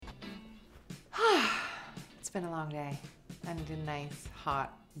been a long day and a nice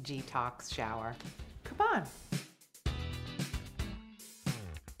hot G-Tox shower. Come on.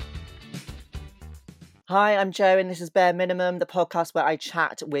 Hi, I'm Jo, and this is Bare Minimum, the podcast where I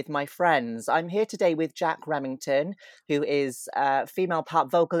chat with my friends. I'm here today with Jack Remmington, who is a female pop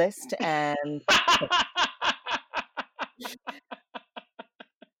vocalist and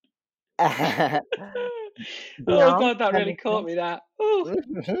Oh Beyond God, that really caught Remmington, me. That. Ooh,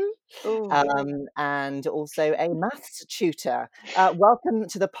 ooh. and also a maths tutor. Welcome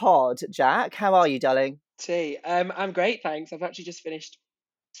to the pod, Jack. How are you, darling? I'm great, thanks. I've actually just finished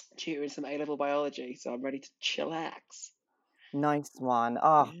tutoring some A-level biology, so I'm ready to chillax. Nice one.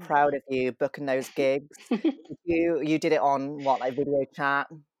 Oh, proud of you booking those gigs. You did it on what, like video chat?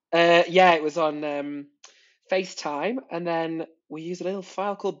 Yeah, it was on FaceTime, and then we used a little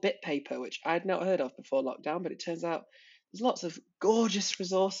file called BitPaper, which I'd not heard of before lockdown, but it turns out there's lots of gorgeous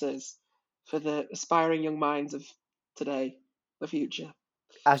resources for the aspiring young minds of today, the future.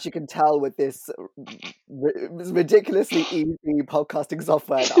 As you can tell with this ridiculously easy podcasting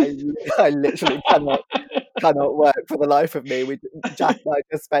software that I literally cannot work for the life of me. Jack and I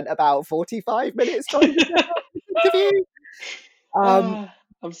just spent about 45 minutes trying to set up this interview.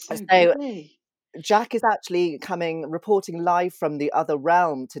 I'm so So giddy. Jack is actually reporting live from the other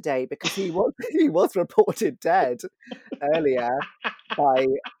realm today because he was reported dead earlier by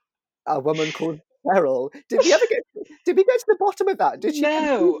a woman called Cheryl. Did we get to the bottom of that? Did she confuse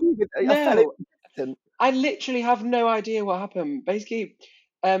No, you with a fellow no. contestant? I literally have no idea what happened. Basically,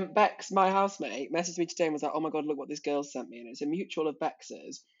 Bex, my housemate, messaged me today and was like, "Oh my God, look what this girl sent me!" And it's a mutual of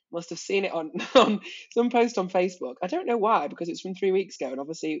Bex's. Must have seen it on on some post on Facebook. I don't know why, because it's from 3 weeks ago, and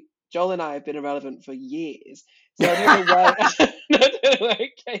obviously Joel and I have been irrelevant for years, so I don't know where I don't know where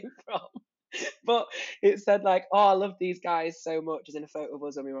it came from. But it said like, "Oh, I love these guys so much," as in a photo of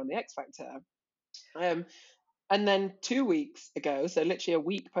us when we were on the X Factor. Um, and then 2 weeks ago, so literally a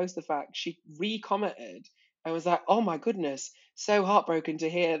week post the fact, she re-commented and was like, "Oh my goodness, so heartbroken to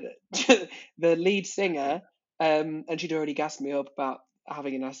hear that the lead singer," and she'd already gassed me up about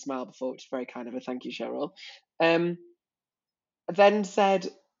having a nice smile before, which is very kind of her. Thank you, Cheryl. Um, then said,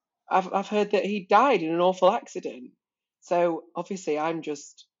 "I've heard that he died in an awful accident." So obviously, I'm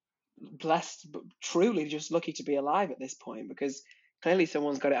just blessed, but truly just lucky to be alive at this point because clearly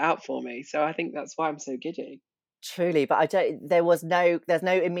someone's got it out for me. So I think that's why I'm so giddy. Truly, but there's no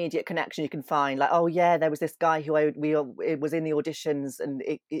immediate connection you can find. Like, oh yeah, there was this guy who it was in the auditions, and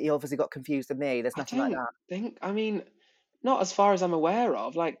he obviously got confused with me. There's I nothing like don't that. think. I mean, not as far as I'm aware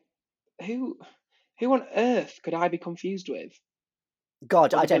of. Like, who, who on earth could I be confused with?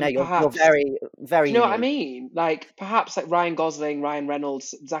 God, I Other don't know. than You're perhaps, very, do very you know what I unique. mean? Like, perhaps like Ryan Gosling, Ryan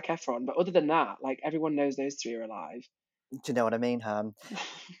Reynolds, Zac Efron. But other than that, like everyone knows those three are alive. Do you know what I mean,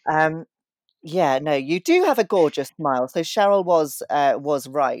 Um, yeah, no, you do have a gorgeous smile. So Cheryl was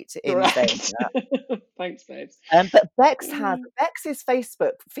right in saying Correct. Thanks, babes. that. But Bex's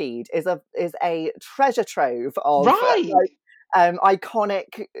Facebook feed is a treasure trove of Right,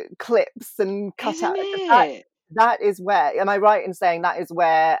 iconic clips and isn't cutouts. it? That is where, am I right in saying that is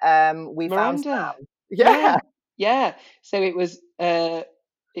where we found Miranda. Sam? Yeah, Yeah. yeah. So it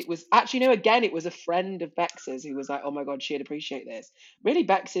was actually, no, again, it was a friend of Bex's who was like, "Oh my God, she'd appreciate this." Really,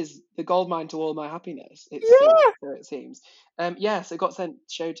 Bex is the gold mine to all my happiness. It's Yeah. so it seems. Yeah, so it got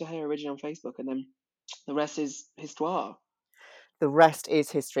showed to her originally on Facebook, and then the rest is histoire. The rest is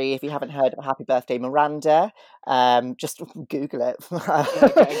history. If you haven't heard of Happy Birthday Miranda, just Google it. Yeah,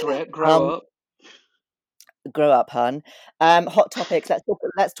 get a grip, grow um, up. grow up, hun. Hot topics.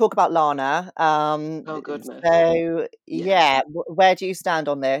 Let's talk about Lana. Oh goodness. So Yes. yeah, where do you stand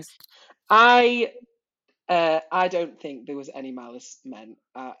on this? I I don't think there was any malice meant.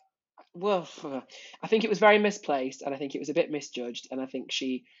 Well, I think it was very misplaced, and I think it was a bit misjudged, and I think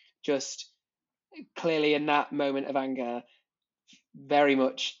she just clearly in that moment of anger very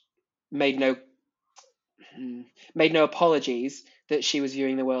much made no made no apologies that she was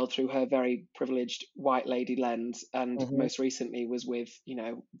viewing the world through her very privileged white lady lens, and Mhm. most recently was with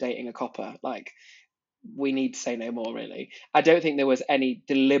dating a copper. Like, we need to say no more, really. I don't think there was any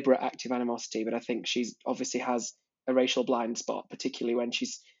deliberate active animosity, but I think she's obviously has a racial blind spot, particularly when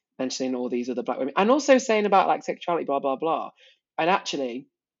she's mentioning all these other black women and also saying about like sexuality, blah blah blah. And actually,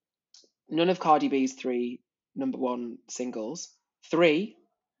 none of Cardi B's three number one singles, three,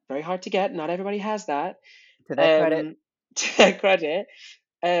 very hard to get, not everybody has that, To their credit. to their credit,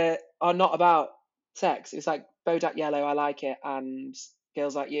 are not about sex. It's like Bodak Yellow, I Like It, and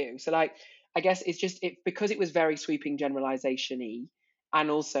Girls Like You. So like, I guess it's just because it was very sweeping generalization-y, and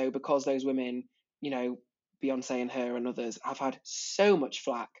also because those women, you know, Beyonce and her and others have had so much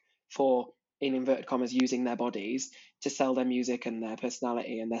flack for in inverted commas, using their bodies to sell their music and their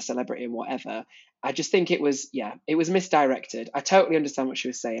personality and their celebrity and whatever. I just think it was misdirected. I totally understand what she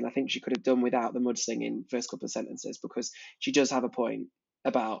was saying. I think she could have done without the mudslinging first couple of sentences, because she does have a point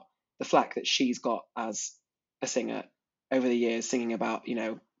about the flack that she's got as a singer over the years, singing about,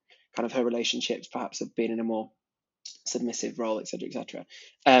 kind of her relationships, perhaps of being in a more submissive role, etc., etc.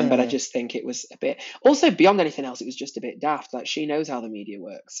 But I just think it was a bit, also beyond anything else, it was just a bit daft. Like, she knows how the media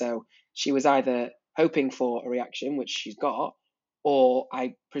works, so she was either hoping for a reaction, which she's got, or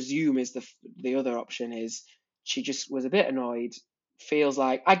I presume is the other option is she just was a bit annoyed. Feels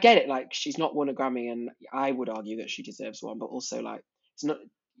like, I get it, like, she's not won a Grammy, and I would argue that she deserves one, but also, like, it's not.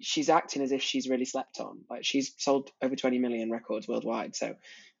 She's acting as if she's really slept on. Like, she's sold over 20 million records worldwide, so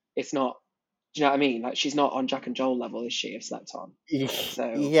it's not. Do you know what I mean? Like, she's not on Jack and Joel level, is she? If slept on,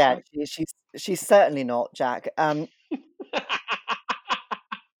 so Yeah, like, she's certainly not, Jack.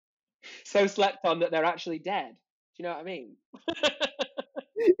 so slept on that they're actually dead. Do you know what I mean?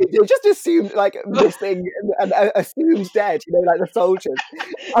 They just assumed, like, missing and assumed dead, like the soldiers.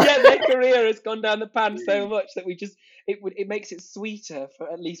 Yeah, their career has gone down the pan so much that it makes it sweeter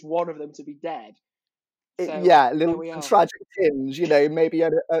for at least one of them to be dead. So Yeah, a there little we are. tragic tinge, maybe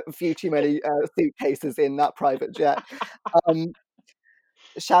had a few too many suitcases in that private jet.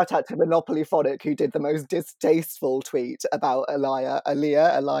 Shout out to Monopoly Phonic, who did the most distasteful tweet about Aaliyah.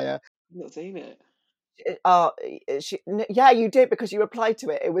 I've not seen it. Yeah, you did, because you replied to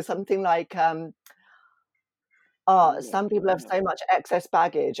it. It was something like, Ooh, some I've people got have it. so much excess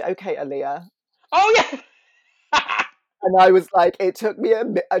baggage. Okay, Aaliyah. Oh yeah. And I was like, it took me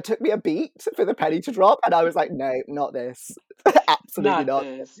a beat for the penny to drop, and I was like, no, not this. Absolutely Not not.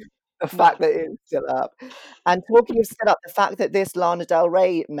 this. The fact Not that this. it's still up. And talking of still up, the fact that this Lana Del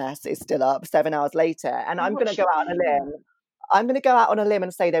Rey mess is still up 7 hours later, and Oh, I'm what's gonna she go out on a done? limb. I'm gonna go out on a limb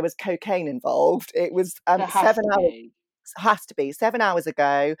and say there was cocaine involved. It was There has 7 to hours. be. Has to be 7 hours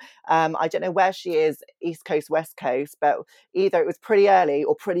ago. I don't know where she is, East Coast, West Coast, but either it was pretty early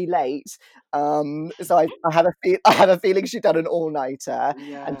or pretty late. So I have a feeling she'd done an all-nighter,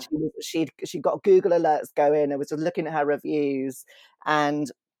 and Yeah. she got Google alerts going. I was just looking at her reviews, and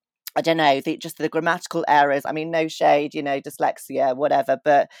I don't know, just the grammatical errors. I mean, no shade, dyslexia, whatever,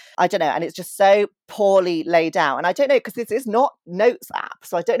 but I don't know. And it's just so poorly laid out. And I don't know, because this is not Notes app.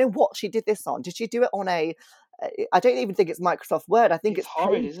 So I don't know what she did this on. Did she do it on I don't even think it's Microsoft Word. I think It's it's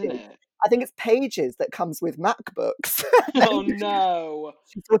horrid, isn't Pages. it? I think it's Pages that comes with MacBooks. Oh And no.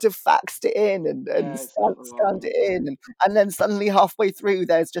 she sort of faxed it in and Yeah, it's not the right scanned one, is it it? in. And then suddenly halfway through,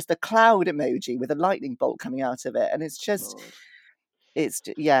 there's just a cloud emoji with a lightning bolt coming out of it. And it's just, Lord. it's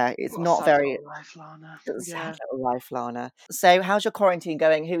What a not sad very. little life, Lana. Sad Yeah. little life, Lana. So, how's your quarantine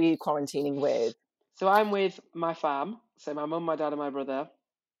going? Who are you quarantining with? So I'm with my fam. So my mum, my dad, and my brother.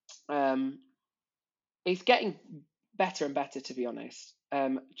 Um, it's getting better and better, to be honest.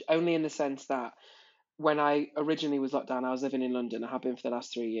 Only in the sense that when I originally was locked down, I was living in London. I have been for the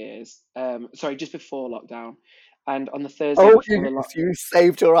last 3 years. Sorry, just before lockdown. And on the Thursday Oh, before the you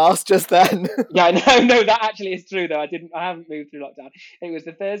saved your ass just then. Yeah, no, that actually is true though. I haven't moved through lockdown. It was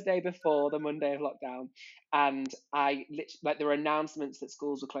the Thursday before the Monday of lockdown, and I literally, like, there were announcements that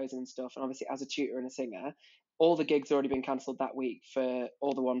schools were closing and stuff. And obviously, as a tutor and a singer, all the gigs had already been cancelled that week for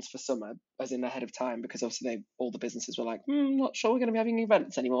all the ones for summer, as in ahead of time, because obviously all the businesses were like, not sure we're going to be having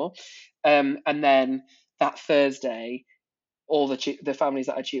events anymore. And then that Thursday, all the families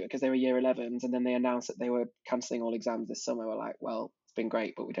that I tutor, because they were year 11s, and then they announced that they were cancelling all exams this summer, were like, well, it's been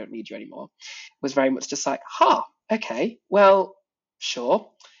great, but we don't need you anymore. It was very much just like, okay, well,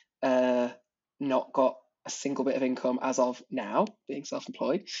 sure. Not got a single bit of income as of now, being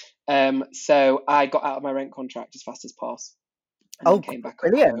self-employed. So I got out of my rent contract as fast as possible, and then Oh, came back up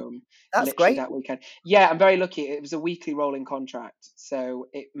brilliant. home That's literally great. that weekend. Yeah, I'm very lucky. It was a weekly rolling contract, so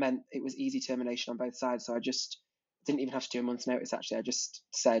it meant it was easy termination on both sides. So I just didn't even have to do a month's notice. Actually, I just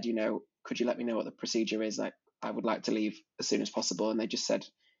said, could you let me know what the procedure is? Like, I would like to leave as soon as possible, and they just said,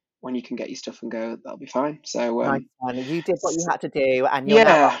 when you can get your stuff and go, that'll be fine. So Nice one. You did what you had to do, and you're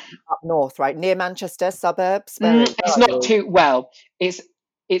now yeah, up north, right? Near Manchester, suburbs? Where it's are not you? too well. It's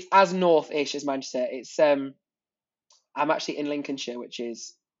as north-ish as Manchester. It's I'm actually in Lincolnshire, which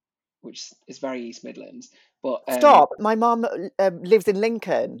is very East Midlands, but Stop. My mum lives in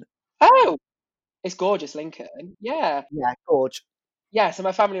Lincoln. oh, it's gorgeous, Lincoln. Yeah. Yeah, gorge. Yeah, so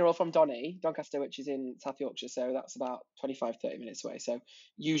my family are all from Doncaster, which is in South Yorkshire, so that's about 25-30 minutes away. So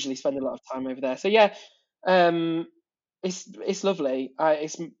usually spend a lot of time over there. So yeah, um, it's lovely.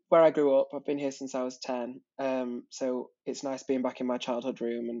 It's where I grew up. I've been here since I was 10. So it's nice being back in my childhood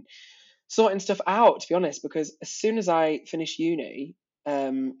room and sorting stuff out, to be honest, because as soon as I finished uni,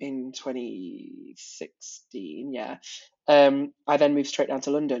 in 2016. Yeah. I then moved straight down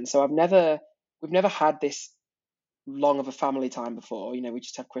to London. So we've never had this long of a family time before. We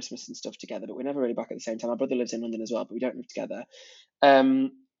just have Christmas and stuff together, but we're never really back at the same time. My brother lives in London as well, but we don't live together.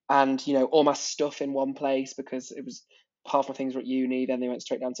 And all my stuff in one place, because it was half my things were at uni, then they went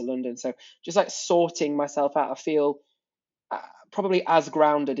straight down to London. So just like sorting myself out, I feel probably as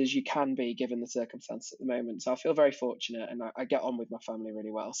grounded as you can be given the circumstances at the moment. So I feel very fortunate, and I get on with my family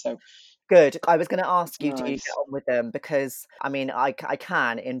really well. So Good. I was going to it's ask you, do you get nice. on with them? Because, I mean, I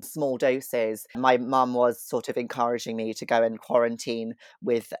can in small doses. My mum was sort of encouraging me to go and quarantine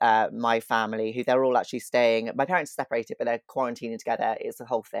with my family, who they're all actually staying. My parents are separated, but they're quarantining together. It's the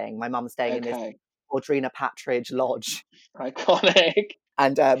whole thing. My mum's staying in this Okay. Audrina Patridge lodge, Iconic.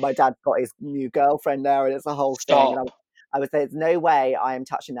 and my dad's got his new girlfriend there, and it's a whole thing. And Stop. I would say, there's no way I am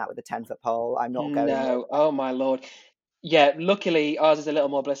touching that with a 10-foot pole. I'm not going near. No. Oh my Lord. Yeah, luckily ours is a little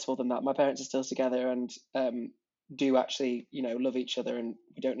more blissful than that. My parents are still together and do actually, love each other, and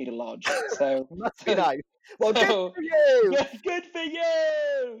we don't need a lodge. So Must be so nice. Well, good so for you. good for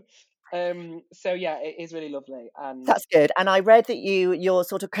you. So yeah, it is really lovely. And That's good. And I read that your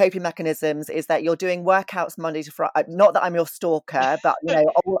sort of coping mechanisms is that you're doing workouts Monday to Friday. Not that I'm your stalker, but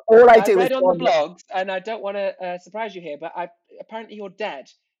all I I do is read on go the on. blogs, and I don't want to surprise you here, but apparently you're dead.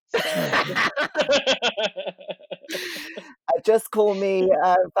 So Just call me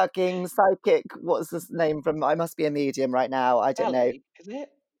fucking psychic. What's this name from? I must be a medium right now. I don't know. Sally, is it?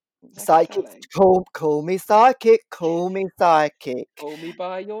 Psychic Psychic. Sally. Call me psychic. Call me psychic. Call me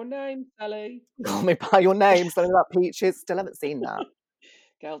by your name, Sally. Call me by your name. Something about peaches. Still haven't seen that.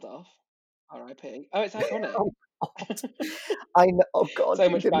 Geldof. R.I.P. Oh, it's iconic. Oh God. I know. Oh God. So You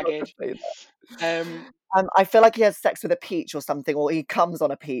much did not baggage. just say that. Um, I feel like he has sex with a peach or something, or he comes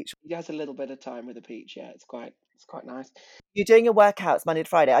on a peach. he has a little bit of time with a peach. Yeah, it's quite nice. You're doing your workouts Monday to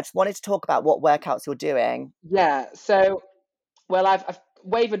Friday. I just wanted to talk about what workouts you're doing. Yeah. So, well, I've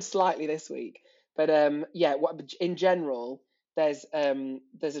wavered slightly this week, but yeah. In general, there's a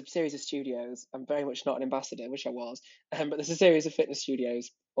series of studios. I'm very much not an ambassador. I wish I was. But there's a series of fitness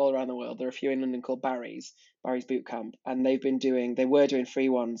studios all around the world. There are a few in London called Barry's Boot Camp, and they were doing free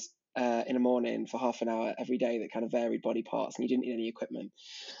ones in the morning for half an hour every day that kind of varied body parts, and you didn't need any equipment.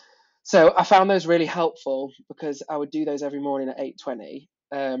 So I found those really helpful because I would do those every morning at 8:20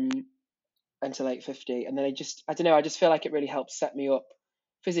 until 8:50, and then I don't know, I just feel like it really helps set me up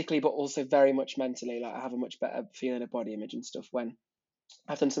physically, but also very much mentally. Like I have a much better feeling of body image and stuff when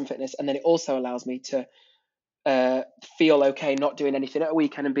I've done some fitness, and then it also allows me to feel okay not doing anything at a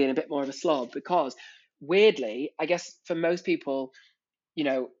weekend and being a bit more of a slob, because weirdly, I guess for most people, you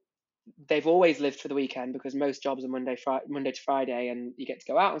know, they've always lived for the weekend because most jobs are Monday to Friday, and you get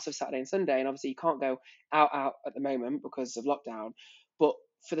to go out on stuff Saturday and Sunday. And obviously, you can't go out at the moment because of lockdown. But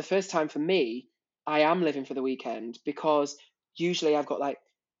for the first time for me, I am living for the weekend, because usually I've got like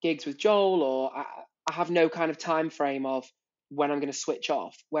gigs with Joel, or I have no kind of time frame of when I'm going to switch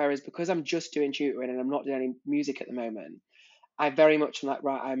off. Whereas because I'm just doing tutoring and I'm not doing any music at the moment, I very much am like,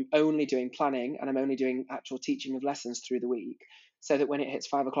 right, I'm only doing planning and I'm only doing actual teaching of lessons through the week, so that when it hits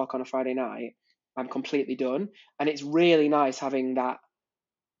 5 o'clock on a Friday night, I'm completely done. And it's really nice having that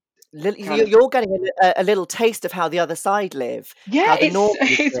kind of, You're getting a little taste of how the other side live, yeah, how the it's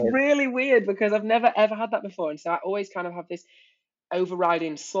normies it's live. really weird because I've never ever had that before. And so I always kind of have this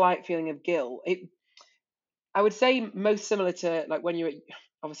overriding slight feeling of guilt. I would say most similar to like when you're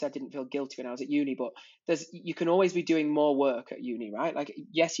obviously I didn't feel guilty when I was at uni, but you can always be doing more work at uni, right? Like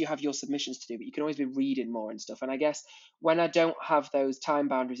yes, you have your submissions to do, but you can always be reading more and stuff. And I guess when I don't have those time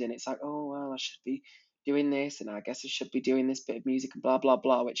boundaries in, it's like, oh well, I should be doing this, and I guess I should be doing this bit of music and blah blah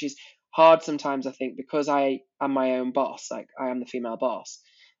blah, which is hard sometimes, I think, because I am my own boss, like I am the female boss,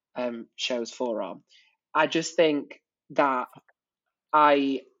 shows forearm. I just think that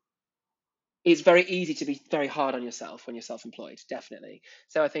I it's very easy to be very hard on yourself when you're self-employed, definitely.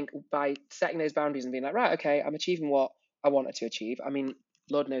 So I think by setting those boundaries and being like, right, okay, I'm achieving what I wanted to achieve. I mean,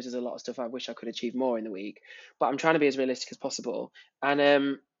 Lord knows there's a lot of stuff I wish I could achieve more in the week, but I'm trying to be as realistic as possible.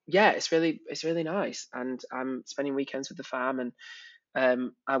 And yeah, it's really nice. And I'm spending weekends with the fam,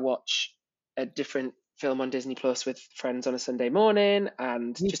 and I watch a different film on Disney Plus with friends on a Sunday morning,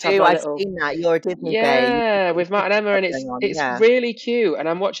 and You just have do. my I've little, seen that. You're a Disney babe. You've yeah, got your with Matt and Disney Emma, stuff and it's going on. it's Yeah. really cute. And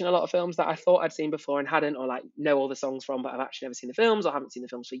I'm watching a lot of films that I thought I'd seen before and hadn't, or like know all the songs from, but I've actually never seen the films or haven't seen the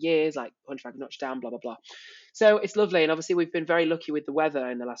films for years, like Hunchback of Notre Dame, blah blah blah. So it's lovely, and obviously we've been very lucky with the weather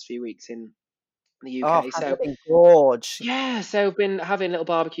in the last few weeks in the Oh, UK. has So it been gorge? yeah, so I've been having little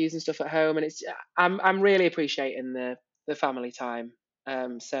barbecues and stuff at home, and I'm really appreciating the family time.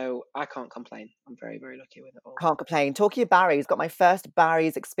 So I can't complain. I'm very, very lucky with it all. Can't complain. Talking of Barry's, got my first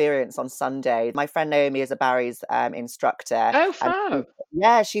Barry's experience on Sunday. My friend Naomi is a Barry's instructor, Oh, and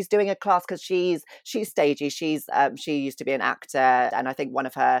fab. she's doing a class because she's stagey. She used to be an actor, and I think one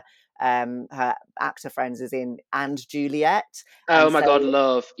of her actor friends is in And Juliet, Oh and my so God,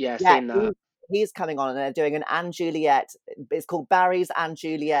 love. Yeah, yeah, seen that. he's coming on, and they're doing an And Juliet. It's called Barry's And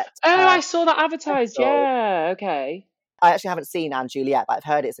Juliet. Oh, I saw that advertised. Festival. Yeah, okay. I actually haven't seen Anne Juliet, but I've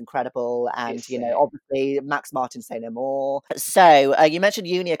heard it's incredible. And, It's you know, sick. obviously Max Martin Say No More. So you mentioned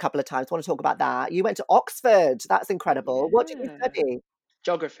uni a couple of times. I want to talk about that. You went to Oxford. That's incredible. What did you Yeah. study?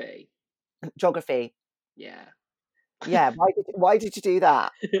 Geography. Geography. Yeah. Yeah. Why did you do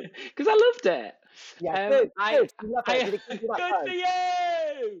that? Because I loved it. Yeah, good, I, good. You love it. I, Did it give you that good for buzz?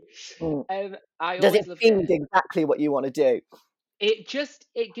 you. Mm. I Does it always loved feed it. exactly what you want to do? It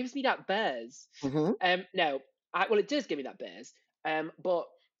gives me that buzz. Hmm. No, well, it does give me that buzz. But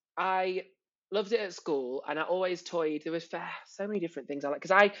I loved it at school, and I always toyed. There was so many different things I like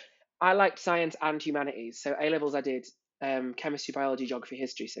because I liked science and humanities. So A levels I did chemistry, biology, geography,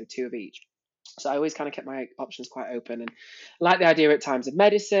 history, so two of each. So I always kind of kept my options quite open, and liked the idea at times of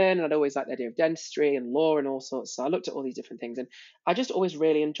medicine, and I'd always liked the idea of dentistry and law and all sorts. So I looked at all these different things, and I just always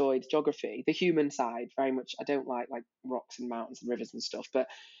really enjoyed geography, the human side very much. I don't like rocks and mountains and rivers and stuff, but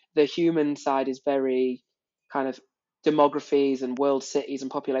the human side is very kind of demographies and world cities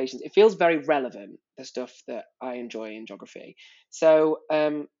and populations. It feels very relevant, the stuff that I enjoy in geography. So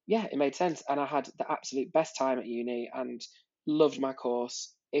yeah, it made sense, and I had the absolute best time at uni and loved my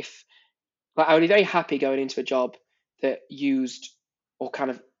course. If Like, I would be very happy going into a job that used, or kind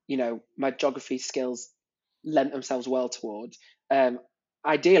of, my geography skills lent themselves well towards. Um,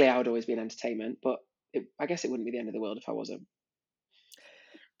 Ideally, I would always be in entertainment, but I guess it wouldn't be the end of the world if I wasn't.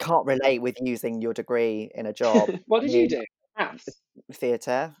 Can't relate with using your degree in a job. What I did you mean, do? Maths,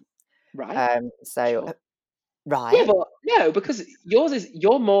 theatre. right? So, Sure. Yeah, right. but no, because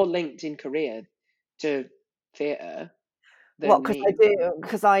you're more linked in career to theatre What? than me.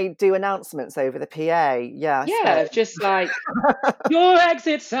 Because I do announcements over the PA. Yeah, I Yeah, suppose. it's just like your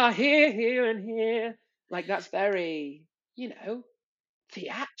exits are here, here, and here. Like that's very,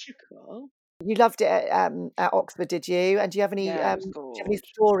 theatrical. You loved it at Oxford, did you? And Yeah, it was do you have any gorge.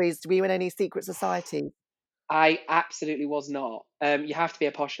 stories? Were you in any secret society? I absolutely was not. You have to be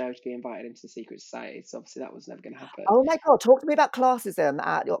a posh now to be invited into the secret society, so obviously that was never going to happen. Oh my God, talk to me about classism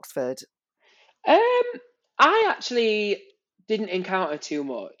at Oxford. Um, I actually didn't encounter too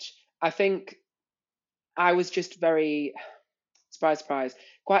much. I think I was just very surprise, surprise,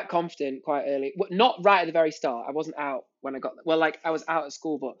 quite confident quite early. Not right at the very start. I wasn't out when I got well. Like I was out at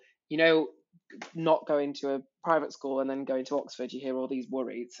school, but you know, not going to a private school and then going to Oxford, you hear all these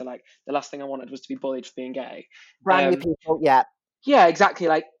worries. So like the last thing I wanted was to be bullied for being gay. Brand new Um, people, yeah. yeah, exactly.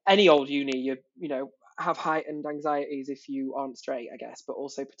 Like any old uni, you have heightened anxieties if you aren't straight, I guess. But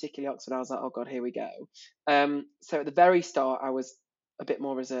also particularly Oxford, I was like, oh god, here we go. So at the very start, I was a bit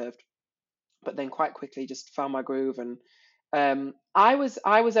more reserved, but then quite quickly just found my groove, and I was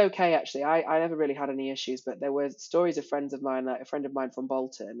okay actually. I never really had any issues, but there were stories of friends of mine, like a friend of mine from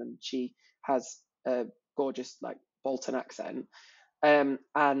Bolton, and she has a gorgeous like Bolton accent,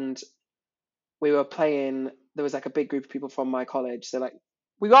 and we were playing. There was like a big group of people from my college, so like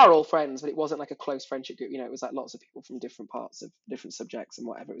we are all friends, but it wasn't like a close friendship group. It was like lots of people from different parts of different subjects and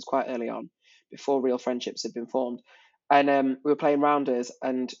whatever. It was quite early on, before real friendships had been formed. And we were playing rounders,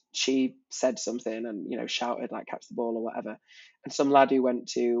 and she said something, and shouted like "catch the ball" or whatever. And some lad who went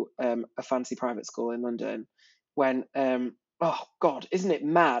to a fancy private school in London went, "Oh God, isn't it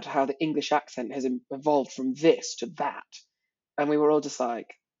mad how the English accent has evolved from this to that?" And we were all just like,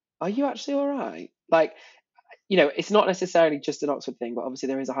 "Are you actually all right?" Like, it's not necessarily just an Oxford thing, but obviously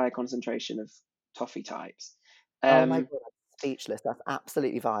there is a higher concentration of toffee types. Oh my Um, God, I'm speechless. That's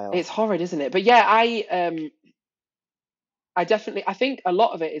absolutely vile. it's horrid, isn't it? But yeah, I think a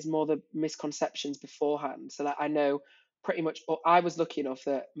lot of it is more the misconceptions beforehand. So that I know pretty much, or I was lucky enough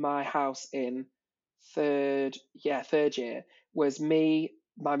that my house in third year was me,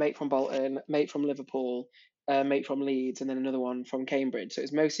 my mate from Bolton, mate from Liverpool, mate from Leeds, and then another one from Cambridge. So it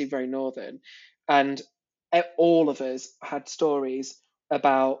was mostly very northern, and all of us had stories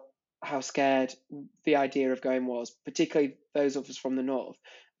about how scared the idea of going was, particularly those of us from the north,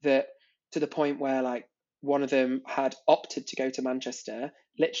 that to the point where like one of them had opted to go to Manchester,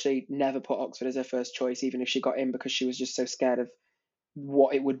 literally never put Oxford as her first choice, even if she got in, because she was just so scared of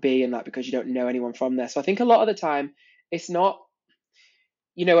what it would be, and that because you don't know anyone from there. So I think a lot of the time it's not,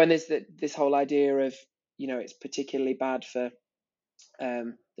 and there's this whole idea of, it's particularly bad for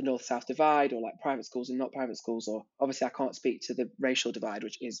the the North-South divide, or like private schools and not private schools, or obviously I can't speak to the racial divide,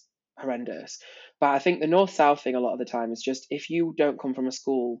 which is horrendous. But I think the North-South thing a lot of the time is just, if you don't come from a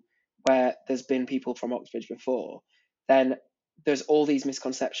school where there's been people from Oxford before, then there's all these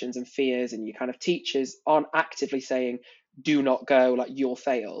misconceptions and fears, and your kind of teachers aren't actively saying, do not go, like you'll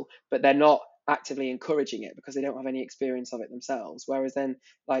fail, but they're not actively encouraging it because they don't have any experience of it themselves. Whereas then,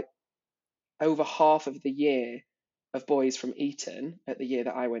 like, over half of the year of boys from Eton at the year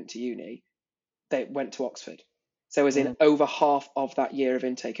that I went to uni, they went to Oxford. So as in, Mm. over half of that year of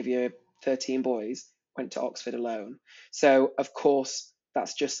intake of year 13 boys went to Oxford alone. So of course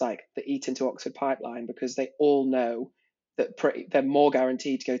that's just like the Eton to Oxford pipeline, because they all know that they're more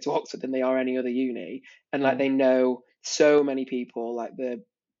guaranteed to go to Oxford than they are any other uni. And like, they know so many people, like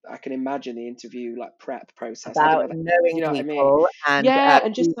I can imagine the interview, like prep process. I don't About know, like, knowing you know what I mean? people and Yeah,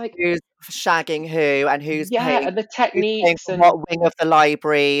 and just like, who's shagging who and who's yeah, paying, and the who's paying techniques, for and what wing of the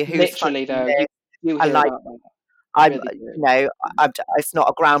library, who's literally funding though, this. you And hear like, about that. You I'm, really you do. know, it's not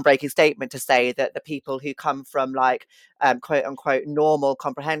a groundbreaking statement to say that the people who come from like quote unquote normal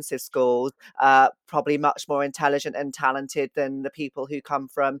comprehensive schools are probably much more intelligent and talented than the people who come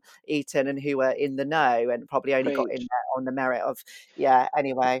from Eton and who are in the know and probably only got in Preach. there on the merit of, yeah,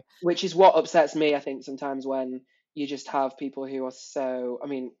 anyway. Which is what upsets me, I think, sometimes, when you just have people who are so, I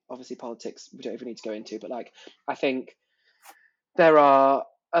mean, obviously politics we don't even need to go into, but like, I think there are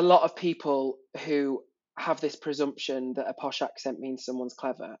a lot of people who have this presumption that a posh accent means someone's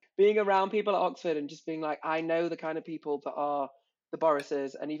clever. Being around people at Oxford and just being like, I know the kind of people that are the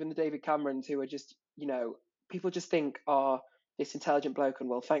Borises and even the David Camerons, who are just, people just think are this intelligent bloke, and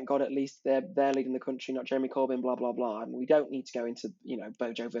well, thank God at least they're leading the country, not Jeremy Corbyn, blah blah blah. And we don't need to go into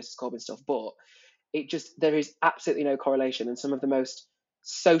Bojo versus Corbyn stuff, but there is absolutely no correlation. And some of the most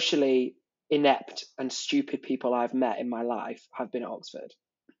socially inept and stupid people I've met in my life have been at Oxford.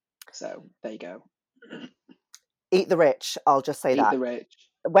 So there you go. Eat the rich, I'll just say Eat that. the rich.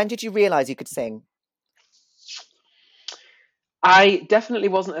 When did you realise you could sing? I definitely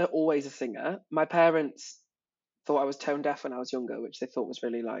wasn't always a singer. My parents thought I was tone deaf when I was younger, which they thought was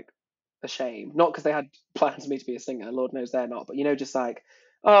really like a shame. Not because they had plans for me to be a singer, Lord knows they're not, but just like,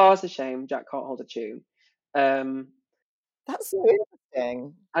 oh, it's a shame, Jack can't hold a tune. That's so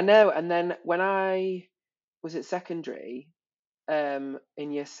interesting. I know. And then when I was at secondary, in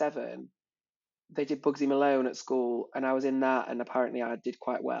year 7, they did Bugsy Malone at school, and I was in that, and apparently I did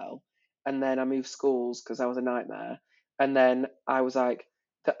quite well. And then I moved schools because I was a nightmare. And then I was like,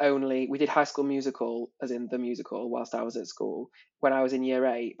 we did High School Musical, as in the musical, whilst I was at school when I was in year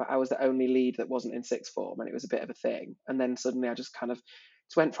 8, but I was the only lead that wasn't in sixth form, and it was a bit of a thing. And then suddenly I just kind of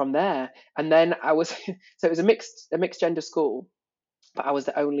just went from there. And then I was so it was a mixed gender school, but I was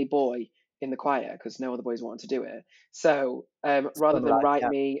the only boy in the choir because no other boys wanted to do it. So rather Swim than life, write yeah.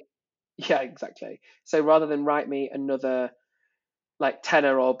 me, yeah, exactly. So rather than write me another like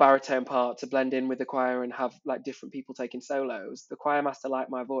tenor or baritone part to blend in with the choir and have like different people taking solos, the choir master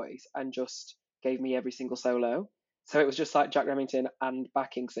liked my voice and just gave me every single solo. So it was just like Jack Remmington and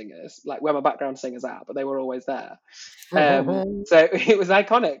backing singers, like where my background singers are, but they were always there. So it was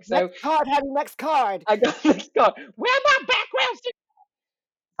iconic. So Next card, honey, next card. I got God, where my background singers?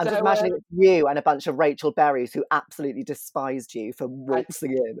 I'm just So imagining it's you and a bunch of Rachel Berries who absolutely despised you for I,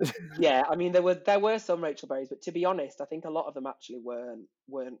 waltzing in. yeah, I mean there were some Rachel Berries, but to be honest, I think a lot of them actually weren't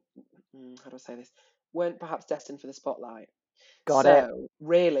how do I say this? Weren't perhaps destined for the spotlight. Got it. So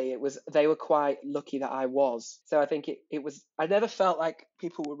really, they were quite lucky that I was. So I think it was. I never felt like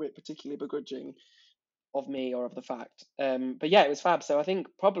people were particularly begrudging of me or of the fact. But yeah, it was fab. So I think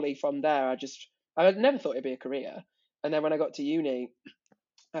probably from there, I never thought it'd be a career. And then when I got to uni,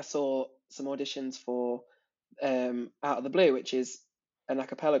 I saw some auditions for Out of the Blue, which is an a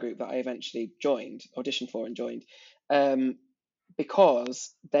cappella group that I eventually auditioned for and joined,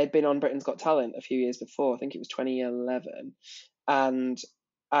 because they'd been on Britain's Got Talent a few years before. I think it was 2011, and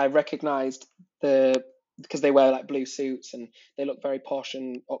I recognised because they wear like blue suits and they look very posh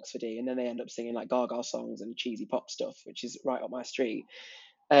and Oxfordy, and then they end up singing like Gaga songs and cheesy pop stuff, which is right up my street,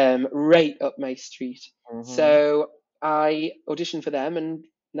 right up my street. Mm-hmm. So I auditioned for them and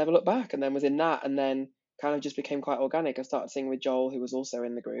never looked back, and then was in that, and then kind of just became quite organic. I started singing with Joel, who was also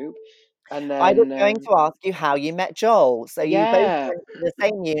in the group, and I was then going to ask you how you met Joel. So you both yeah, went to the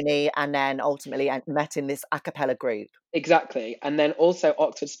same uni and then ultimately met in this a cappella group. exactly. And then also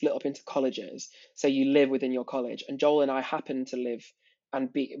Oxford split up into colleges, so you live within your college. And Joel and I happened to live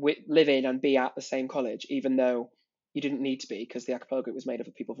in and be at the same college, even though you didn't need to be, because the a cappella group was made up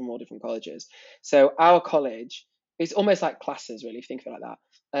of people from all different colleges. So our college is almost like classes, really, if you think of it like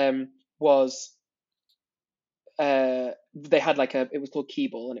that. Was they had like it was called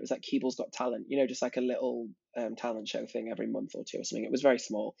Keeble, and it was like Keeble's Got Talent, just like a little talent show thing every month or two or something. It was very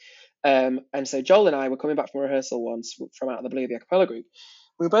small. And so Joel and I were coming back from rehearsal once from Out of the Blue, the a cappella group.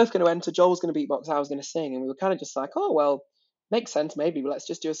 We were both going to enter. Joel was going to beatbox, I was going to sing, and we were kind of just like, oh well, makes sense maybe, but let's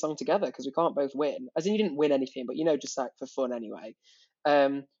just do a song together because we can't both win. As in, you didn't win anything, but just like for fun anyway.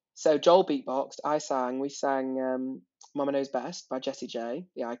 So Joel beatboxed, I sang. We sang Mama Knows Best by Jessie J,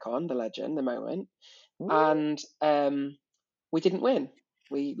 the icon, the legend, the moment. And we didn't win.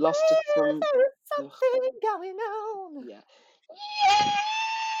 We lost to some. There is something going on. Yeah.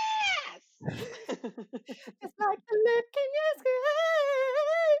 Yes. It's like the look in your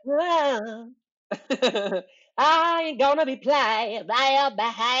sky. I ain't gonna be played by your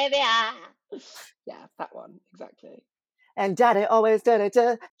behavior. Yeah, that one exactly. And Daddy always did it.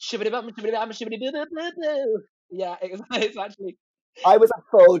 Yeah, it's actually. I was a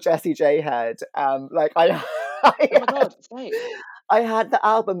full Jessie J head. Like I. Oh my god, same. I had the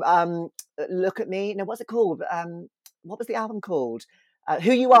album. Look at Me. No, what's it called? What was the album called?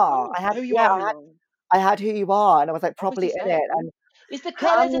 Who You Are. I had. Who You Yeah, Are. I had Who You Are, and I was like What was properly he in saying? it. And it's the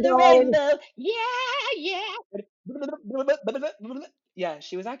colours of the rainbow. Yeah. Yeah,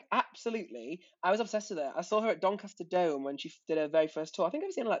 she was like absolutely. I was obsessed with her. I saw her at Doncaster Dome when she did her very first tour. I think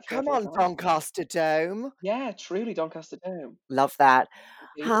I've seen her like 3 or come 4 on, times. Doncaster Dome. Yeah, truly Doncaster Dome. Love that.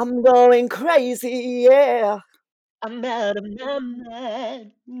 I'm going crazy, yeah. I'm out of my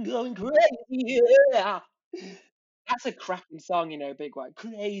mind, going crazy, yeah. That's a cracking song, Big White.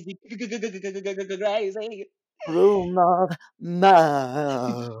 Crazy, crazy. Room of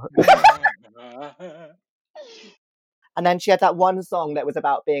Mud. And then she had that one song that was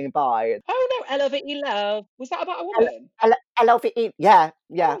about being bi. Oh no, Elevate Your Love. Was that about a woman? L-O-V-E. Yeah,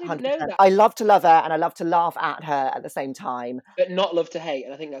 I didn't 100%. know that. I love to love her and I love to laugh at her at the same time. But not love to hate,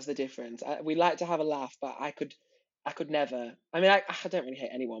 and I think that's the difference. We like to have a laugh, but I could never. I mean, I don't really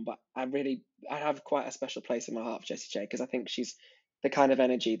hate anyone, but I have quite a special place in my heart for Jessie J because I think she's the kind of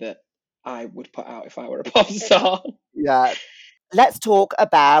energy that I would put out if I were a pop star. Yeah. Let's talk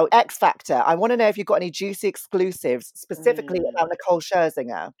about X Factor. I want to know if you've got any juicy exclusives, specifically about Nicole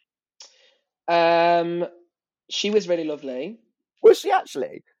Scherzinger. She was really lovely. Was she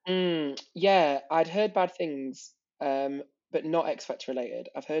actually? Yeah, I'd heard bad things, but not X Factor related.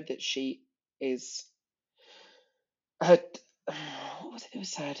 I've heard that she is. What was it that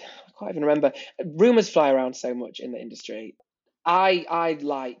was said? I can't even remember. Rumors fly around so much in the industry. I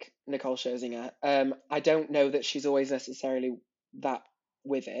like Nicole Scherzinger. I don't know that she's always necessarily that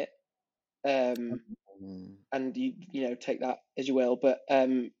with it. And you take that as you will, but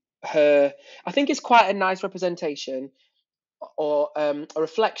I think it's quite a nice representation or a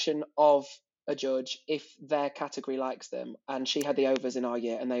reflection of a judge if their category likes them. And she had the overs in our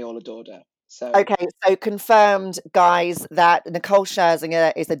year, and they all adored her. So okay, so confirmed, guys, that Nicole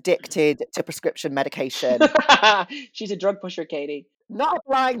Scherzinger is addicted to prescription medication. She's a drug pusher, Katie. Not a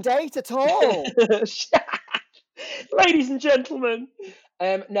blind date at all. Ladies and gentlemen.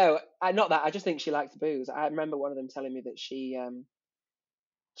 No, not that. I just think she likes booze. I remember one of them telling me that she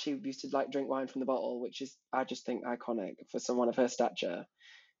used to like drink wine from the bottle, which is, I just think, iconic for someone of her stature.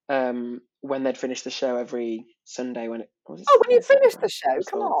 When they'd finish the show every Sunday when when you finished the show,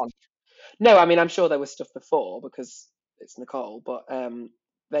 come on. No, I mean, I'm sure there was stuff before because it's Nicole, but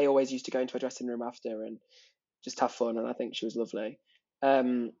they always used to go into a dressing room after and just have fun, and I think she was lovely.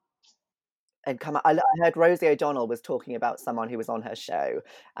 And come on, I heard Rosie O'Donnell was talking about someone who was on her show,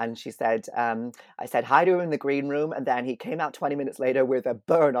 and she said, I said hi to him in the green room, and then he came out 20 minutes later with a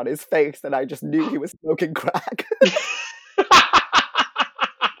burn on his face, and I just knew he was smoking crack.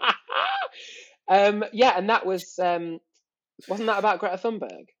 Yeah, and that was wasn't that about Greta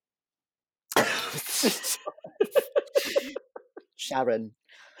Thunberg? Sharon,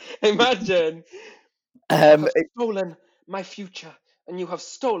 imagine. You have stolen my future, and you have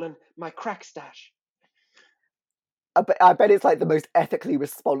stolen my crack stash. I bet it's like the most ethically,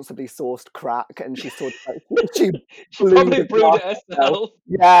 responsibly sourced crack, and she sort of she probably brewed it herself.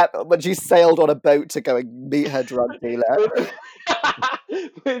 Yeah, but she sailed on a boat to go and meet her drug dealer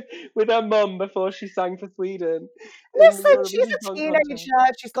with her mum before she sang for Sweden. Listen, she's a teenager.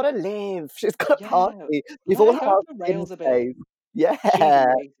 She's got to live. She's got to party. We've all had our rails a bit. Yeah, she's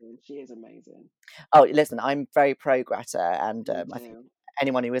amazing. She is amazing. Oh, listen, I'm very pro Greta, and I think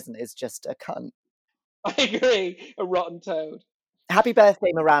anyone who isn't is just a cunt. I agree. A rotten toad. Happy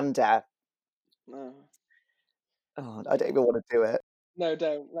birthday, Miranda. Oh, I don't even want to do it. No,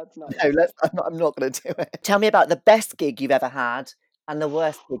 don't. Let's not. No, I'm not going to do it. Tell me about the best gig you've ever had and the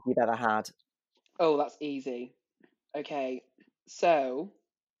worst gig you've ever had. Oh, that's easy. Okay, so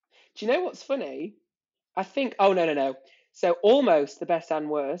do you know what's funny? I think. Oh no. So almost the best and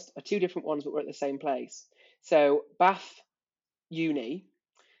worst are two different ones, but we're at the same place. So Bath Uni,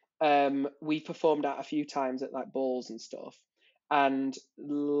 we performed at a few times at like balls and stuff. And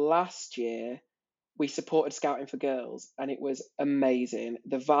last year we supported Scouting for Girls, and it was amazing.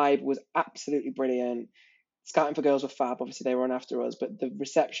 The vibe was absolutely brilliant. Scouting for Girls were fab. Obviously, they were on after us, but the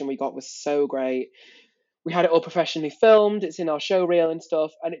reception we got was so great. We had it all professionally filmed. It's in our show reel and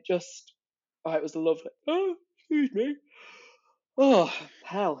stuff, and it was lovely. Oh, excuse me. Oh,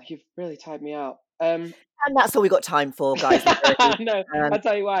 hell, you've really tired me out. And that's all we got time for, guys and girls. No, Um, I'll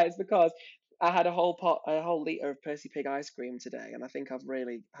tell you why. It's because I had a whole liter of Percy Pig ice cream today, and I think I'm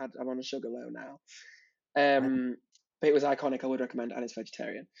on a sugar low now. But it was iconic. I would recommend, and it's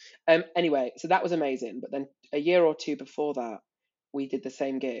vegetarian. Anyway, so that was amazing. But then a year or two before that, we did the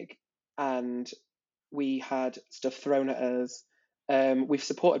same gig, and we had stuff thrown at us. We've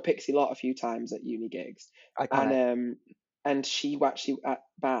supported Pixie Lott a few times at uni gigs, iconic. and she actually at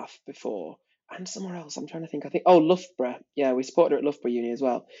Bath before and somewhere else. I'm trying to think. I think Loughborough. Yeah, we supported her at Loughborough Uni as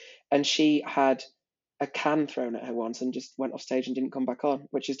well, and she had a can thrown at her once and just went off stage and didn't come back on,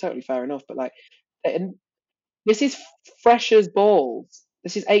 which is totally fair enough. But like, and this is fresh as balls.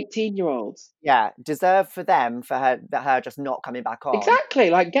 This is 18-year-olds. Yeah, deserve for her just not coming back on.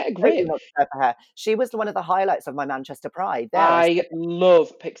 Exactly. Like, get a Totally grip. not deserve for her. She was one of the highlights of my Manchester Pride. There, I I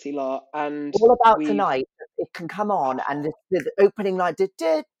love Pixie Lott, and all about we've tonight. It can come on, and the opening line. I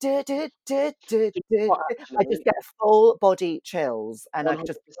what just actually get full body chills, and I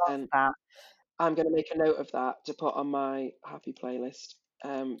just love 100%. that. I'm going to make a note of that to put on my happy playlist.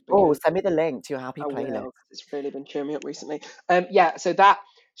 Oh, Because send me the link to your happy I playlist. will, because it's really been cheering me up recently. Yeah. So that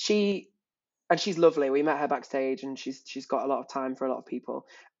she and she's lovely. We met her backstage, and she's got a lot of time for a lot of people.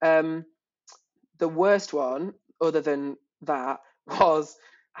 The worst one, other than that, was,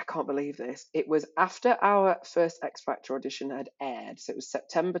 I can't believe this. It was after our first X Factor audition had aired, so it was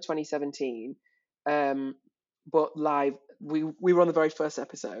September 2017. But live, we were on the very first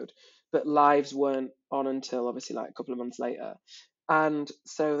episode, but lives weren't on until obviously like a couple of months later. And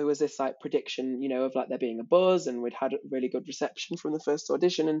so there was this like prediction, of like there being a buzz, and we'd had a really good reception from the first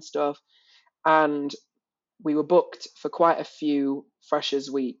audition and stuff. And we were booked for quite a few Freshers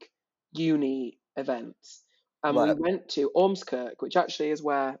Week uni events, and we What? went to Ormskirk, which actually is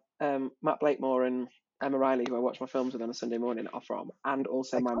where Matt Blakemore and Emma Riley, who I watch my films with on a Sunday morning, are from, and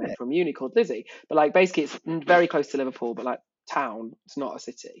also my mate Iconic. from uni called Lizzie. But like basically, it's very close to Liverpool, but like town. It's not a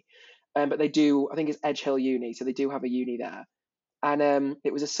city. But they do. I think it's Edge Hill Uni, so they do have a uni there. And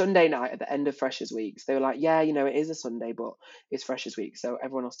it was a Sunday night at the end of Freshers Week. So they were like, yeah, it is a Sunday, but it's Freshers Week, so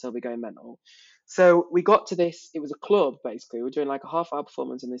everyone will still be going mental. So we got to this, it was a club basically. We were doing like a half-hour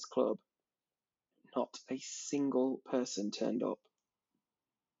performance in this club. Not a single person turned up.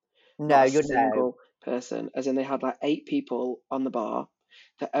 No, Not a you know. single person. As in, they had like 8 people on the bar,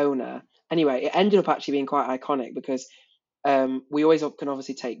 the owner. Anyway, it ended up actually being quite iconic because we always can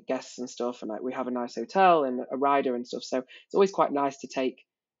obviously take guests and stuff, and like we have a nice hotel and a rider and stuff. So it's always quite nice to take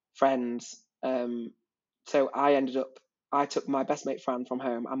friends. So I took my best mate Fran from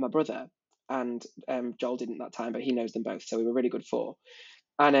home and my brother, and Joel didn't that time, but he knows them both, so we were really good for.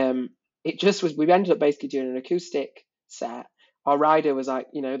 And it just was. We ended up basically doing an acoustic set. Our rider was like,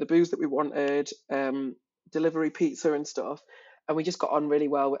 the booze that we wanted, delivery pizza and stuff, and we just got on really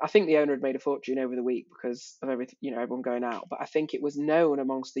well. I think the owner had made a fortune over the week because of everything, everyone going out. But I think it was known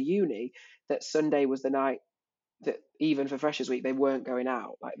amongst the uni that Sunday was the night that even for Freshers Week they weren't going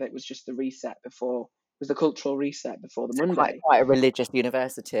out. Like that was just the reset before. It was the cultural reset before the It's quite Monday. quite a religious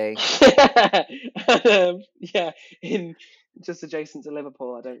university. Yeah, in just adjacent to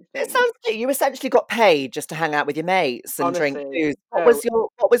Liverpool, I don't It think. sounds like you essentially got paid just to hang out with your mates and drink Honestly, booze. so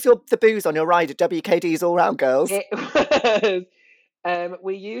What was your the booze on your ride at WKD's All Round Girls? it was.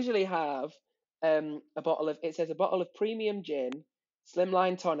 We usually have a bottle of. It says a bottle of premium gin,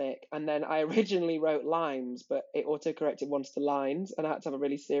 slimline tonic, and then I originally wrote limes, but it autocorrected once to lines, and I had to have a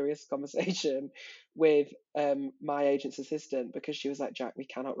really serious conversation with my agent's assistant because she was like, "Jack, we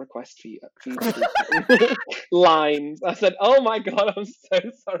cannot request for you to do limes." I said, "Oh my god, I'm so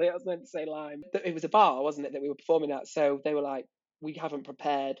sorry. I was meant to say lime." It was a bar, wasn't it, that we were performing at? So they were like, "We haven't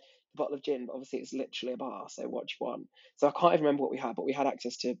prepared a bottle of gin, but obviously it's literally a bar. So what do you want?" So I can't even remember what we had, but we had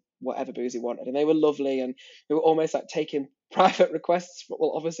access to whatever booze we wanted, and they were lovely, and we were almost like taking private requests.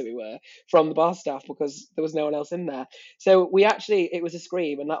 Well, obviously we were from the bar staff because there was no one else in there. So it was a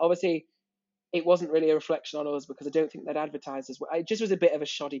scream, and like obviously it wasn't really a reflection on us because I don't think they'd advertised as well. It just was a bit of a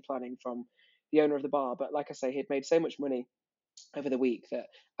shoddy planning from the owner of the bar. But like I say, he'd made so much money over the week that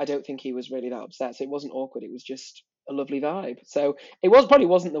I don't think he was really that upset. So it wasn't awkward. It was just a lovely vibe. So it probably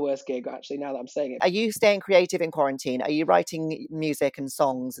wasn't the worst gig, actually, now that I'm saying it. Are you staying creative in quarantine? Are you writing music and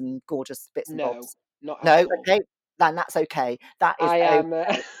songs and gorgeous bits and No, bobs? not at No? all. Okay. Then that's okay. That is I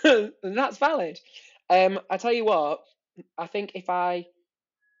okay. am, that's valid. I tell you what, I think if I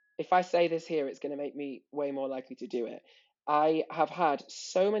say this here, it's going to make me way more likely to do it. I have had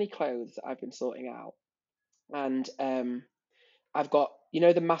so many clothes that I've been sorting out, and I've got,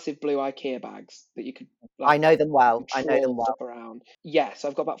 the massive blue IKEA bags that you could I like know them you can well. I know them trawl well. stuff around. Yeah, so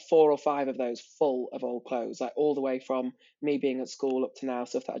I've got about 4 or 5 of those full of old clothes, like all the way from me being at school up to now,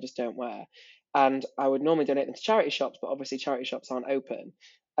 stuff that I just don't wear. And I would normally donate them to charity shops, but obviously charity shops aren't open.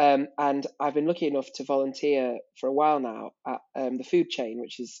 And I've been lucky enough to volunteer for a while now at the Food Chain,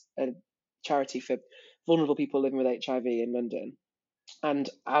 which is a charity for vulnerable people living with HIV in London. And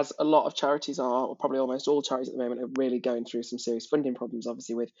as a lot of charities are, or probably almost all charities at the moment, are really going through some serious funding problems,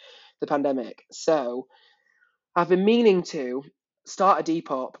 obviously, with the pandemic. So I've been meaning to start a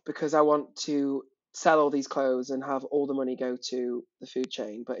Depop because I want to sell all these clothes and have all the money go to the Food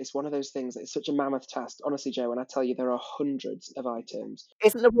Chain. But it's one of those things that it's such a mammoth task. Honestly, Joe, when I tell you there are hundreds of items.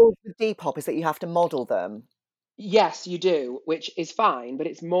 Isn't the rule with Depop is that you have to model them? Yes, you do, which is fine, but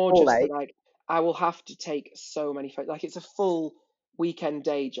it's more just Always. that like I will have to take so many photos. Like it's a full weekend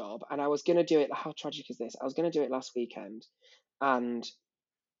day job, and I was gonna do it. How tragic is this? I was gonna do it last weekend, and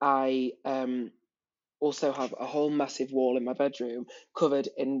I also have a whole massive wall in my bedroom covered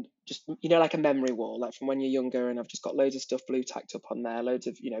in just like a memory wall, like from when you're younger, and I've just got loads of stuff blue tacked up on there, loads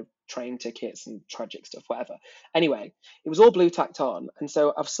of train tickets and tragic stuff, whatever. Anyway, it was all blue tacked on, and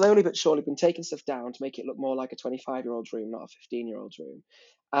so I've slowly but surely been taking stuff down to make it look more like a 25-year-old's room, not a 15-year-old's room.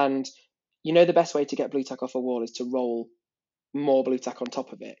 And the best way to get blue tack off a wall is to roll more blue tack on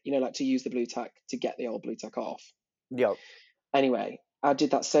top of it, like to use the blue tack to get the old blue tack off. Yep. Anyway, I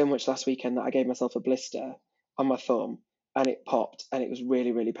did that so much last weekend that I gave myself a blister on my thumb, and it popped, and it was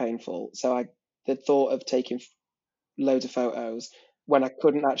really, really painful. So the thought of taking loads of photos when I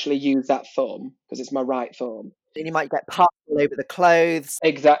couldn't actually use that thumb because it's my right thumb. And you might get pus all over the clothes.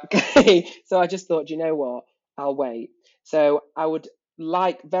 Exactly. So I just thought, you know what? I'll wait. So I would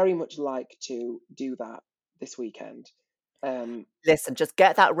very much like to do that this weekend. Listen, just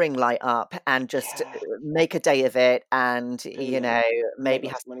get that ring light up and just Yeah, make a day of it, and absolutely. Make maybe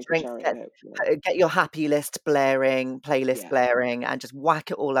lots have of money some for drinks, charity, hopefully. get your happy list blaring, playlist Yeah. blaring, and just whack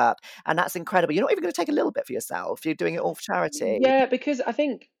it all up. And that's incredible. You're not even going to take a little bit for yourself. You're doing it all for charity. Yeah, because I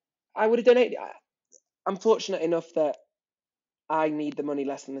think I would have donated. I'm fortunate enough that I need the money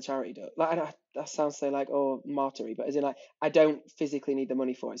less than the charity does. Like, that sounds so like, oh, martyry, but as in, like, I don't physically need the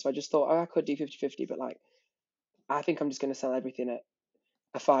money for it. So I just thought, I could do 50-50, but like, I think I'm just going to sell everything at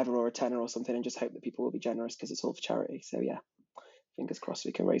a fiver or a tenner or something and just hope that people will be generous because it's all for charity. So yeah, fingers crossed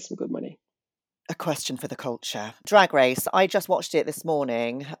we can raise some good money. A question for the culture. Drag Race. I just watched it this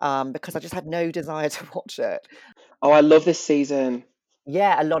morning because I just had no desire to watch it. Oh, I love this season.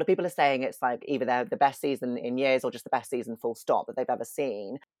 Yeah, a lot of people are saying it's like either they're the best season in years or just the best season full stop that they've ever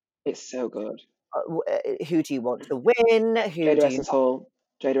seen. It's so good. Who do you want to win? Who Jada do you Essence not? Hall.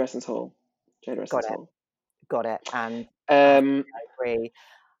 Jada Essence Hall. Jada Got Essence it, Hall. got it. And I Um, agree.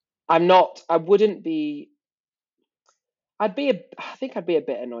 I'm not. I wouldn't be. I think I'd be a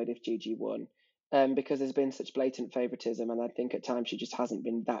bit annoyed if Gigi won, because there's been such blatant favoritism, and I think at times she just hasn't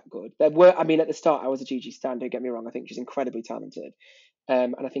been that good. I mean, at the start, I was a Gigi stan. Don't get me wrong. I think she's incredibly talented,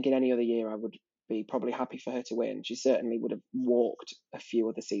 and I think in any other year, I would be probably happy for her to win. She certainly would have walked a few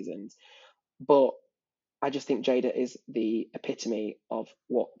other seasons, but I just think Jada is the epitome of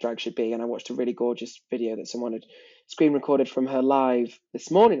what drag should be. And I watched a really gorgeous video that someone had screen recorded from her live this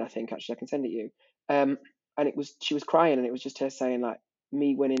morning, I think, actually. I can send it you. And she was crying, and it was just her saying, like,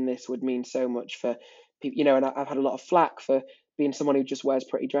 me winning this would mean so much for people, and I've had a lot of flack for being someone who just wears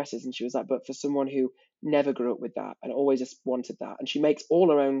pretty dresses. And she was like, but for someone who never grew up with that and always just wanted that, and she makes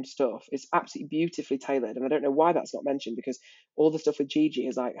all her own stuff, it's absolutely beautifully tailored. And I don't know why that's not mentioned, because all the stuff with Gigi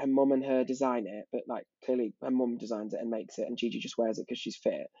is like her mum and her design it, but like clearly her mum designs it and makes it, and Gigi just wears it because she's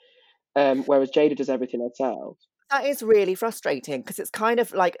fit. Whereas Jada does everything herself. That is really frustrating because it's kind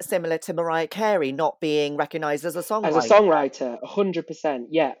of like similar to Mariah Carey not being recognised as a As a songwriter. songwriter, 100%,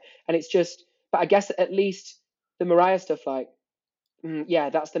 yeah. And it's just, but I guess at least the Mariah stuff, like, yeah,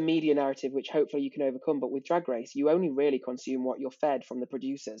 that's the media narrative, which hopefully you can overcome. But with Drag Race, you only really consume what you're fed from the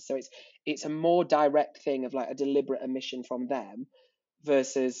producers. So it's a more direct thing of like a deliberate omission from them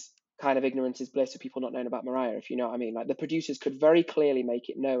versus kind of ignorance is bliss with people not knowing about Mariah, if you know what I mean. Like the producers could very clearly make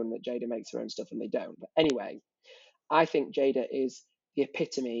it known that Jada makes her own stuff, and they don't. But anyway, I think Jada is the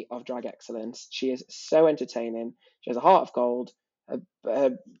epitome of drag excellence. She is so entertaining. She has a heart of gold.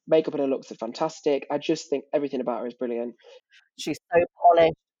 Her makeup and her looks are fantastic. I just think everything about her is brilliant. She's so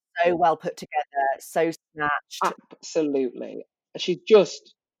polished, so well put together, so snatched. Absolutely. She's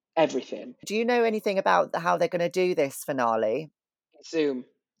just everything. Do you know anything about how they're going to do this finale? Zoom.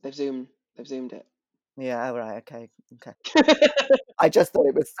 They've zoomed it. Yeah, oh, right, okay. I just thought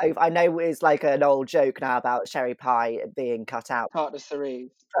it was so. I know it's like an old joke now about Sherry Pie being cut out. Part of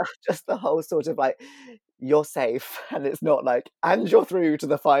Cerise. Just the whole sort of like, you're safe, and it's not like, and you're through to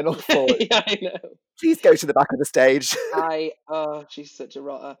the final four. Yeah, I know. Please go to the back of the stage. She's such a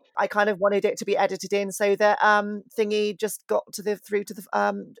rotter. I kind of wanted it to be edited in so that thingy just got through to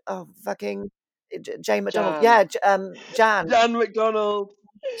the fucking Jane McDonald. Jan. Yeah, Jan. Jan McDonald.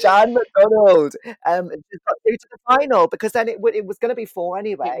 Jan McDonald. Just got through to the final because then it was going to be 4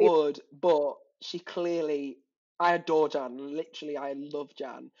 anyway. It would, but she clearly. I adore Jan. Literally, I love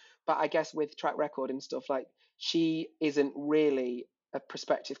Jan. But I guess with track record and stuff, like, she isn't really a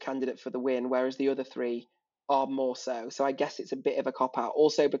prospective candidate for the win, whereas the other 3 are more so. So I guess it's a bit of a cop out.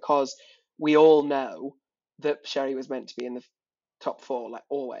 Also because we all know that Sherry was meant to be in the top 4, like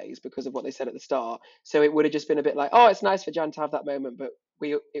always, because of what they said at the start. So it would have just been a bit like, oh, it's nice for Jan to have that moment, but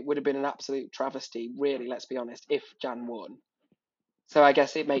it would have been an absolute travesty, really, let's be honest, if Jan won. So I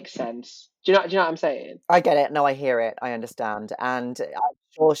guess it makes sense. Do you know what I'm saying? I get it. No, I hear it. I understand. And I'm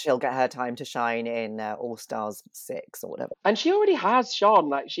sure she'll get her time to shine in All Stars 6 or whatever. And she already has shone.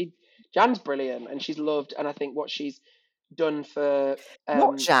 Like, Jan's brilliant and she's loved. And I think what she's done for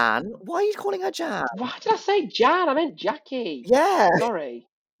Not Jan. Why are you calling her Jan? Why did I say Jan? I meant Jackie. Yeah. Sorry.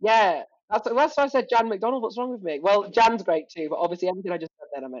 Yeah. That's why I said Jan McDonald. What's wrong with me? Well, Jan's great too, but obviously everything I just said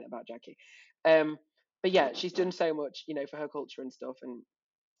then I meant about Jackie. But yeah, she's done so much, for her culture and stuff, and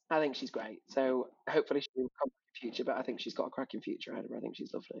I think she's great. So hopefully she'll come back in the future, but I think she's got a cracking future ahead of her. I think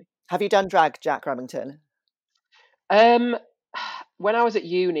she's lovely. Have you done drag, Jack Remmington? When I was at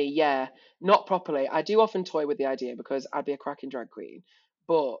uni, yeah, not properly. I do often toy with the idea because I'd be a cracking drag queen,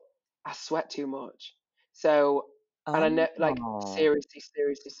 but I sweat too much. So, and I know, like,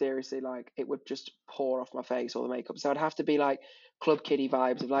 seriously, like, it would just pour off my face, all the makeup. So I'd have to be like club kiddie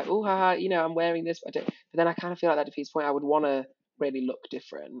vibes of like, oh, haha, I'm wearing this, but then I kind of feel like that defeats the point. I would want to really look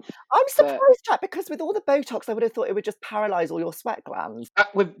different. I'm surprised, Jack, because with all the Botox, I would have thought it would just paralyze all your sweat glands.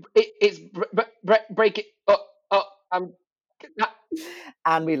 It's break it up.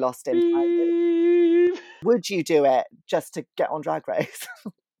 And we lost him. Would you do it just to get on Drag Race?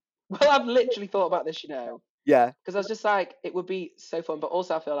 Well, I've literally thought about this, Yeah. because I was just like, it would be so fun, but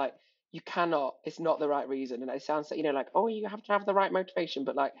also I feel like you cannot, it's not the right reason. And it sounds like, like, oh, you have to have the right motivation,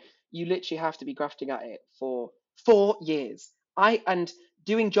 but like, you literally have to be grafting at it for 4 years. And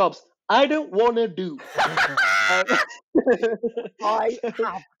doing jobs I don't want to do. I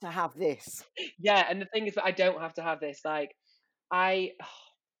have to have this. Yeah, and the thing is that I don't have to have this. Like, I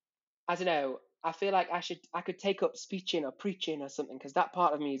don't know. I feel like I could take up speeching or preaching or something, because that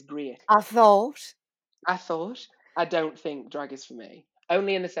part of me is great. I thought. I don't think drag is for me.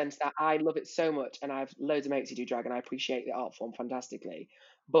 Only in the sense that I love it so much, and I have loads of mates who do drag, and I appreciate the art form fantastically.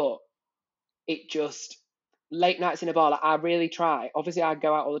 But it just, late nights in a bar, like, I really try. Obviously, I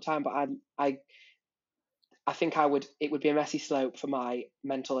go out all the time, but I think it would be a messy slope for my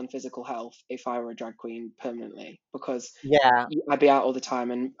mental and physical health if I were a drag queen permanently, because yeah, I'd be out all the time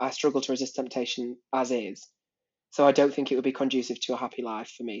and I struggle to resist temptation as is. So I don't think it would be conducive to a happy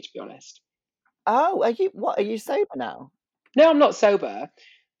life for me, to be honest. Oh, are you sober now? No, I'm not sober,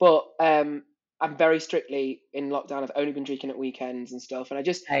 but I'm very strictly in lockdown. I've only been drinking at weekends and stuff. And I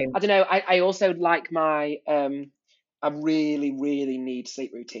don't know. I also like my, I really, really need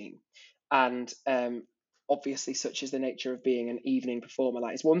sleep routine. And obviously, such is the nature of being an evening performer.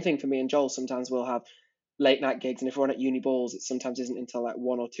 Like, it's one thing for me and Joel, sometimes we'll have late night gigs, and if we're on at uni balls, it sometimes isn't until like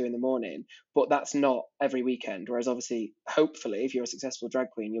 1 or 2 in the morning, but that's not every weekend. Whereas obviously, hopefully, if you're a successful drag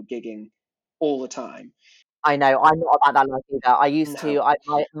queen, you're gigging all the time. I know, I'm not about that life either. I used to,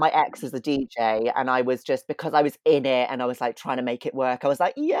 my ex is a DJ, and I was just, because I was in it and I was like trying to make it work, I was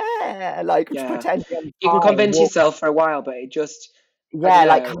like, pretending you can convince yourself for a while, but it just,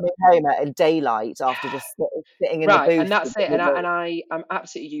 like coming home at daylight after just sitting in the booth. And that's it. And I'm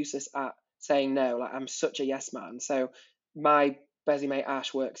absolutely useless at saying no. Like, I'm such a yes man. So my Bezzy mate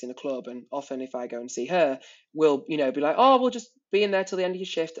Ash works in a club, and often if I go and see her, we'll be like, oh, we'll just be in there till the end of your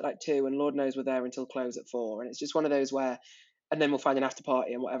shift at like 2, and Lord knows we're there until close at 4. And it's just one of those where, and then we'll find an after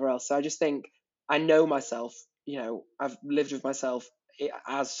party and whatever else. So I just think, I know myself, I've lived with myself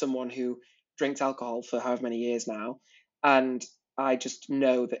as someone who drinks alcohol for however many years now, and I just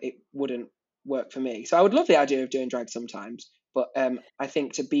know that it wouldn't work for me. So I would love the idea of doing drag sometimes, but I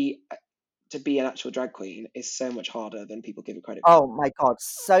think to be to be an actual drag queen is so much harder than people give it credit for. Oh my God,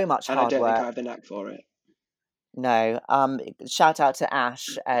 so much And I hard don't think I work. have the knack for it. No. Shout out to Ash.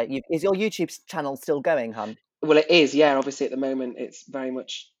 Is your YouTube channel still going, hun? Well, it is, yeah. Obviously, at the moment, it's very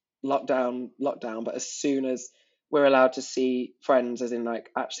much lockdown. But as soon as we're allowed to see friends, as in like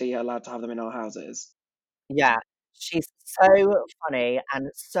actually allowed to have them in our houses. Yeah. She's so funny and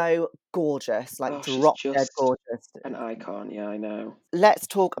so gorgeous, like Oh, she's drop dead just gorgeous. an icon. Yeah, I know. Let's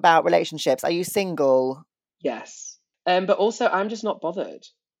talk about relationships. Are you single? Yes. But also, I'm just not bothered.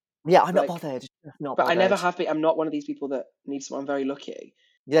 Yeah, I'm not Like, bothered. Just not but I never bothered. have been. I'm not one of these people that needs someone. I'm very lucky.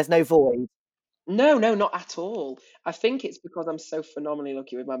 There's no void. No, not at all. I think it's because I'm so phenomenally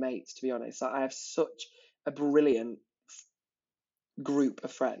lucky with my mates, to be honest. Like, I have such a brilliant group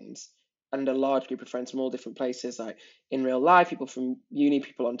of friends and a large group of friends from all different places, like in real life, people from uni,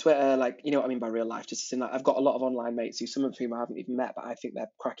 people on Twitter, like, you know what I mean by real life, just as in like I've got a lot of online mates who some of whom I haven't even met, but I think they're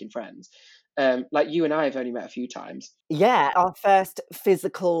cracking friends. Like you and I have only met a few times. Yeah, our first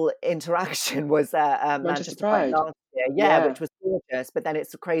physical interaction was at Manchester Manchester Pride Pride. last year. Yeah, Yeah. which was gorgeous. But then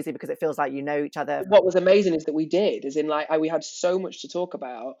it's crazy because it feels like you know each other. What was amazing is that we did, as in like we had so much to talk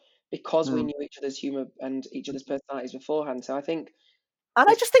about because we Mm. knew each other's humour and each other's personalities beforehand. So I think And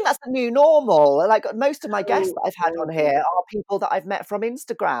I it's just think that's the new normal. Like most of my guests so, that I've had so on good. here are people that I've met from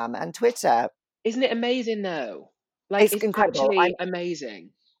Instagram and Twitter. Isn't it amazing though? Like It's it's incredible. actually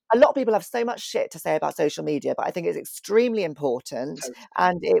amazing. A lot of people have so much shit to say about social media, but I think it's extremely important Totally.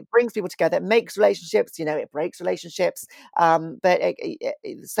 and it brings people together. It makes relationships, it breaks relationships. But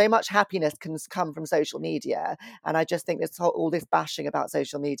so much happiness can come from social media. And I just think all this bashing about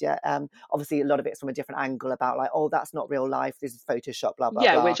social media, obviously a lot of it's from a different angle about like, oh, that's not real life. This is Photoshop, blah, blah,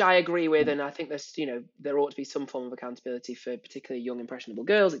 Yeah, blah. which I agree with, and I think there ought to be some form of accountability for particularly young impressionable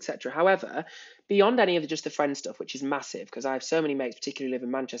girls, etc. However, beyond any of just the friend stuff, which is massive, because I have so many mates, particularly live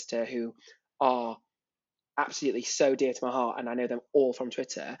in Manchester, who are absolutely so dear to my heart, and I know them all from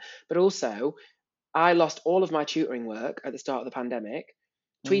Twitter. But also, I lost all of my tutoring work at the start of the pandemic.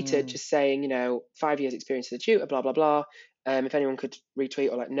 Tweeted just saying, 5 years experience as a tutor, blah blah blah. If anyone could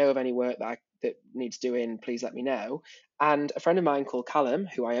retweet or like know of any work that needs doing, please let me know. And a friend of mine called Callum,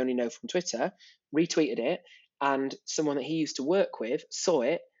 who I only know from Twitter, retweeted it, and someone that he used to work with saw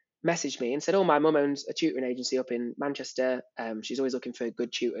it, messaged me and said, "Oh, my mum owns a tutoring agency up in Manchester. She's always looking for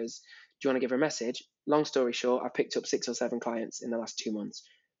good tutors. Do you want to give her a message?" Long story short, I picked up 6 or 7 clients in the last 2 months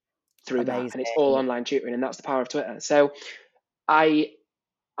through that, and it's all Amazing. online tutoring, and that's the power of Twitter. So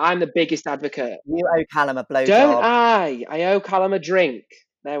I'm the biggest advocate. You owe Callum a Don't blowjob. I owe Callum a drink.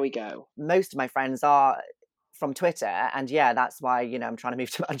 There we go. Most of my friends are from Twitter, and yeah, that's why I'm trying to move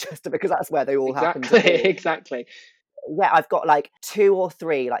to Manchester because that's where they all happen to Exactly, be. exactly. Yeah, I've got like 2 or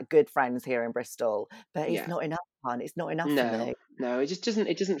 3 like good friends here in Bristol, but it's Yeah. not enough, hun. It's not enough for me. No, it just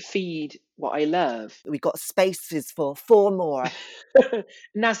doesn't feed what I love. We've got spaces for 4 more, And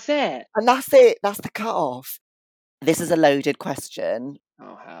that's it. and that's it. That's the cut-off. This is a loaded question.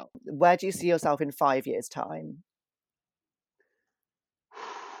 Oh hell. Where do you see yourself in 5 years' time?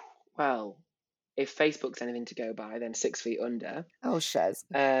 Well, if Facebook's anything to go by, then 6 feet under. Oh, Shez.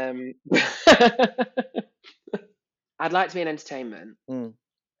 I'd like to be in entertainment. Mm.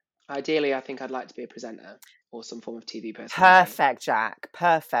 Ideally, I think I'd like to be a presenter or some form of TV personality. Perfect, Jack.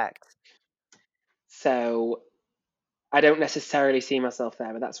 Perfect. So I don't necessarily see myself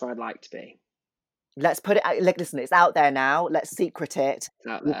there, but that's where I'd like to be. Let's put it out. Like, listen, it's out there now. Let's secret it. It's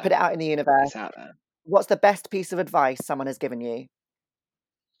out We'll there. put it out in the universe. It's out there. What's the best piece of advice someone has given you?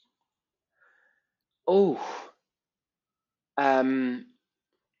 Oh,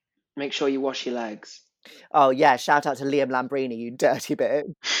 make sure you wash your legs. Oh yeah, shout out to Liam Lambrini, you dirty bit.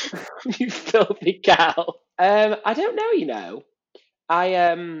 You filthy cow. I don't know.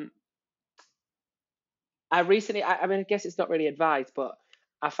 I recently, I mean, I guess it's not really advice, but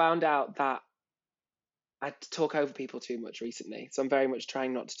I found out that I talk over people too much recently, so I'm very much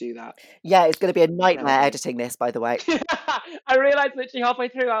trying not to do that. Yeah, it's going to be a nightmare editing this, by the way. I realised literally halfway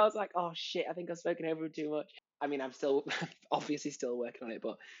through, I was like, oh shit, I think I've spoken over him too much. I mean, I'm still obviously still working on it,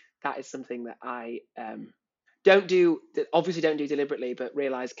 but that is something that I obviously don't do deliberately, but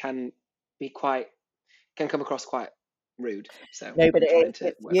realise can come across quite rude. So No, but I'm trying to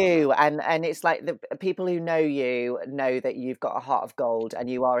it's work on that. you, and it's like the people who know you know that you've got a heart of gold, and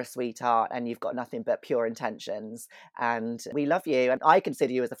you are a sweetheart, and you've got nothing but pure intentions, and we love you, and I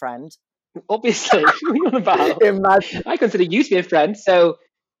consider you as a friend. Obviously, what are you on about? Imagine I consider you to be a friend, so ...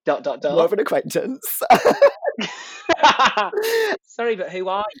 more of an acquaintance. Sorry, but who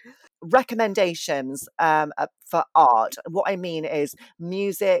are you? Recommendations for art. What I mean is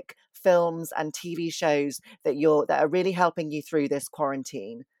music, films, and TV shows that are really helping you through this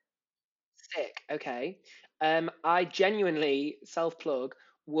quarantine. stick. Okay. I genuinely, self-plug,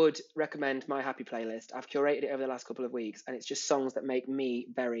 would recommend my happy playlist. I've curated it over the last couple of weeks, and it's just songs that make me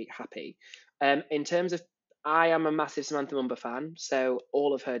very happy. In terms of, I am a massive Samantha Mumba fan, so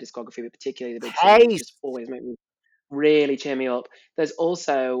all of her discography, but particularly the big singles, just always make me really cheer me up. There's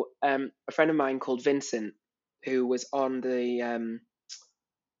also a friend of mine called Vincent, who was on the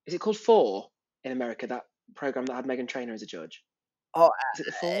is it called Four in America? That program that had Meghan Trainor as a judge. Oh, Is it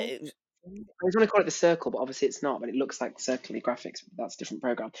the Four? I was going to call it the Circle, but obviously it's not. But it looks like circly graphics. That's a different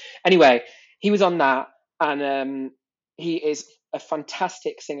program. Anyway, he was on that, and he is a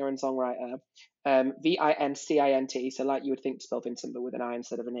fantastic singer and songwriter. Vincint, so like you would think to spell Vincent, but with an I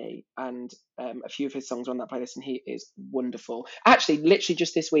instead of an E. And a few of his songs are on that playlist, and he is wonderful. Actually, literally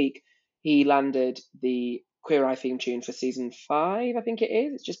just this week, he landed the Queer Eye theme tune for season 5, I think it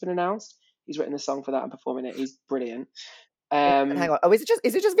is. It's just been announced. He's written the song for that and performing it. He's brilliant. hang on. Oh, is it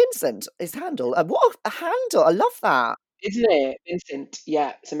just Vincent? His handle? What a handle! I love that. Isn't it? Vincent.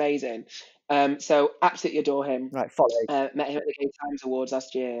 Yeah, it's amazing. So absolutely adore him. Right, follow. Met him at the Gay Times Awards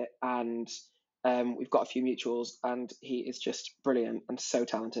last year, and we've got a few mutuals, and he is just brilliant and so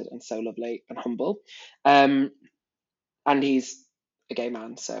talented and so lovely and humble. And he's a gay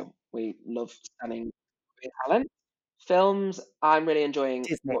man, so we love standing with talent. Films, I'm really enjoying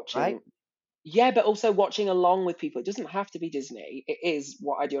Disney, watching. right? Yeah, but also watching along with people. It doesn't have to be Disney. It is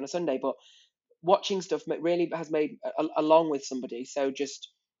what I do on a Sunday, but watching stuff really has made along with somebody. So just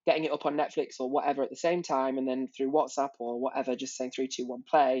getting it up on Netflix or whatever at the same time, and then through WhatsApp or whatever, just saying 3, 2, 1,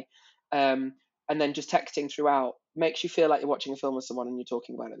 play, and then just texting throughout makes you feel like you're watching a film with someone and you're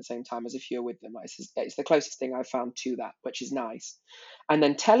talking about it at the same time as if you're with them. Like, it's the closest thing I've found to that, which is nice. And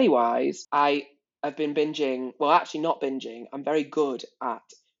then telly-wise, I've been binging. Well, actually not binging. I'm very good at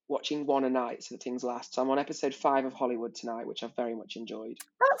watching one a night so that things last. So I'm on episode 5 of Hollywood tonight, which I've very much enjoyed.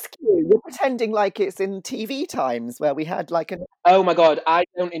 That's cute. You're pretending like it's in TV times where we had like an. Oh my God, I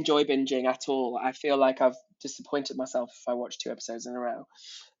don't enjoy binging at all. I feel like I've disappointed myself if I watch 2 episodes in a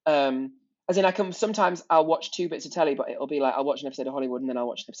row. As in, I'll watch 2 bits of telly, but it'll be like I'll watch an episode of Hollywood and then I'll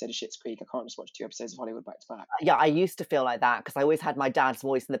watch an episode of Schitt's Creek. I can't just watch 2 episodes of Hollywood back to back. Yeah, I used to feel like that because I always had my dad's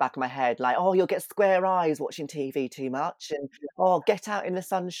voice in the back of my head, like, "Oh, you'll get square eyes watching TV too much," and "Oh, get out in the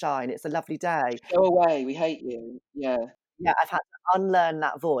sunshine. It's a lovely day." Go away, we hate you. Yeah. Yeah, I've had to unlearn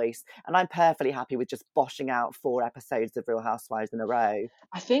that voice, and I'm perfectly happy with just boshing out 4 episodes of Real Housewives in a row.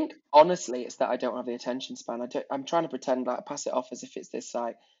 I think honestly, it's that I don't have the attention span. I'm trying to pretend like pass it off as if it's this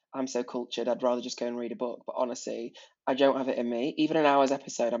like I'm so cultured. I'd rather just go and read a book. But honestly, I don't have it in me. Even an hour's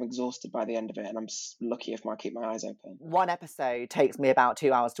episode, I'm exhausted by the end of it, and I'm lucky if I keep my eyes open. 1 episode takes me about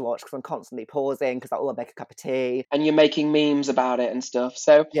 2 hours to watch because I'm constantly pausing because I'll make a cup of tea. And you're making memes about it and stuff.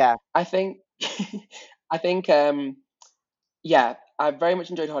 So Yeah. I think, I think, yeah, I very much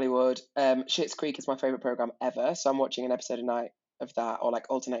enjoyed Hollywood. Schitt's Creek is my favorite program ever, so I'm watching an episode a night of that, or like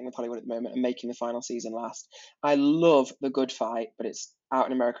alternating with Hollywood at the moment and making the final season last. I love The Good Fight, but it's out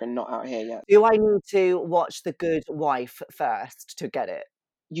in America and not out here yet. Do I need to watch The Good Wife first to get it?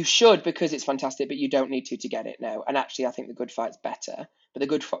 You should, because it's fantastic, but you don't need to get it now. And actually, I think The Good Fight's better. But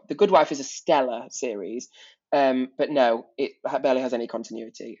The Good Wife is a stellar series. But no, it barely has any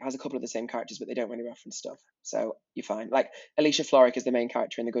continuity. It has a couple of the same characters, but they don't really reference stuff. So you're fine. Like Alicia Florrick is the main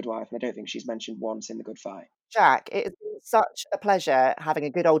character in The Good Wife, and I don't think she's mentioned once in The Good Fight. Jack, it's been such a pleasure having a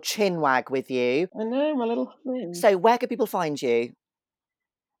good old chin wag with you. I know, my little thing. So where can people find you?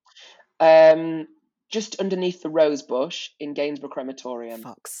 Just underneath the rose bush in Gainsborough Crematorium.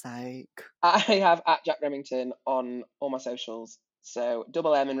 Fuck's sake. I have at Jack Remmington on all my socials. So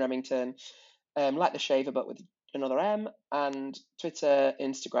double M in Remmington, like the shaver but with another M, and Twitter,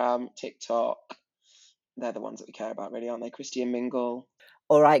 Instagram, TikTok. They're the ones that we care about, really, aren't they? Christian Mingle.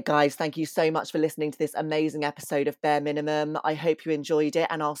 All right, guys, thank you so much for listening to this amazing episode of Bare Minimum. I hope you enjoyed it,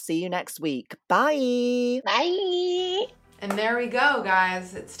 and I'll see you next week. Bye. Bye. And there we go,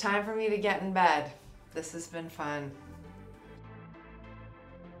 guys. It's time for me to get in bed. This has been fun.